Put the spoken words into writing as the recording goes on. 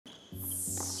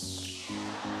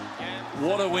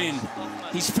What a win.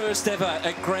 His first ever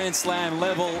at Grand Slam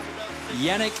level.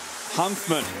 Yannick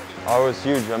Hanfmann. Oh, it was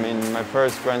huge. I mean, my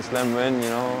first Grand Slam win, you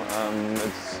know.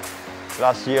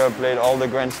 Last year I played all the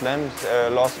Grand Slams,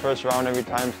 lost first round every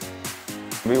time.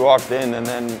 We walked in and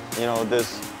then, you know,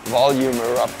 this volume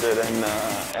erupted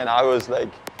and I was like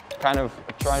kind of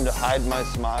trying to hide my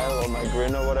smile or my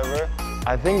grin or whatever.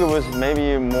 I think it was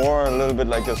maybe more a little bit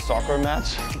like a soccer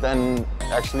match than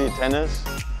actually tennis.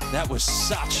 That was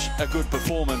such a good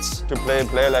performance. To play a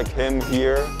player like him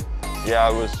here, yeah,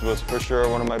 was for sure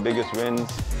one of my biggest wins.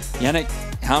 Yannick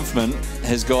Hanfmann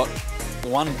has got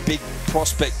one big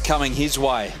prospect coming his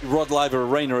way. Rod Laver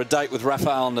Arena, a date with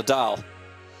Rafael Nadal.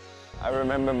 I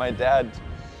remember my dad,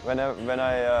 when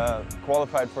I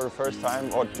qualified for the first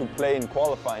time, or to play in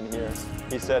qualifying here,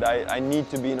 he said, I need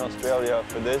to be in Australia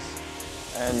for this,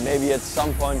 and maybe at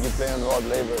some point you play on Rod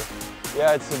Laver.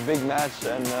 Yeah, it's a big match,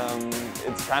 and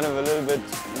it's kind of a little bit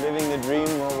living the dream,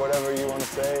 or whatever you want to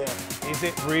say. Is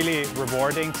it really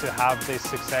rewarding to have this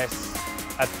success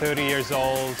at 30 years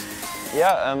old?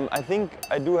 Yeah, I think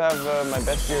I do have my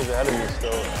best years ahead of me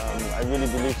still. I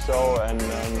really believe so, and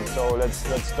so let's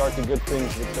start the good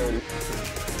things with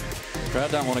 30.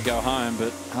 Crowd don't want to go home,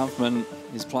 but Hanfmann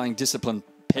is playing disciplined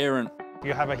parent.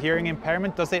 You have a hearing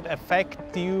impairment. Does it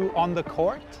affect you on the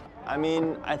court? I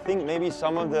mean, I think maybe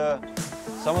some of the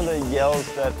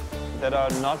yells that are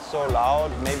not so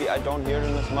loud, maybe I don't hear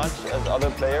them as much as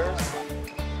other players.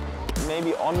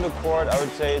 Maybe on the court, I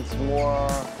would say it's more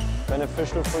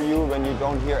beneficial for you when you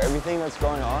don't hear everything that's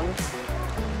going on.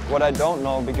 What I don't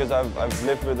know, because I've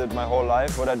lived with it my whole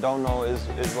life, what I don't know is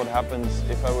what happens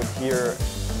if I would hear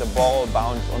the ball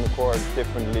bounce on the court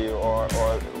differently or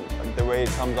the way it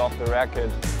comes off the racket.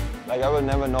 Like, I would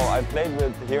never know. I played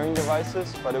with hearing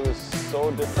devices, but it was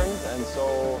so different and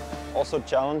so also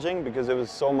challenging because it was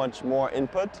so much more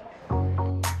input.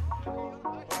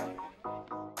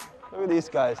 Look at these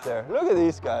guys there. Look at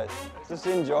these guys. Just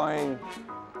enjoying.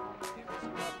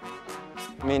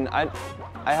 I mean, I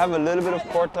have a little bit of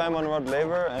court time on Rod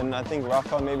Laver, and I think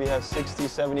Rafa maybe has 60,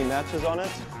 70 matches on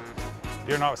it.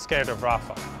 You're not scared of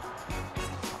Rafa?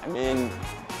 I mean,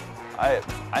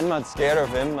 I'm not scared of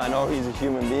him. I know he's a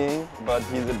human being, but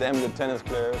he's a damn good tennis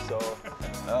player, so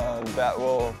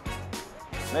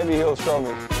maybe he'll show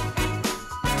me.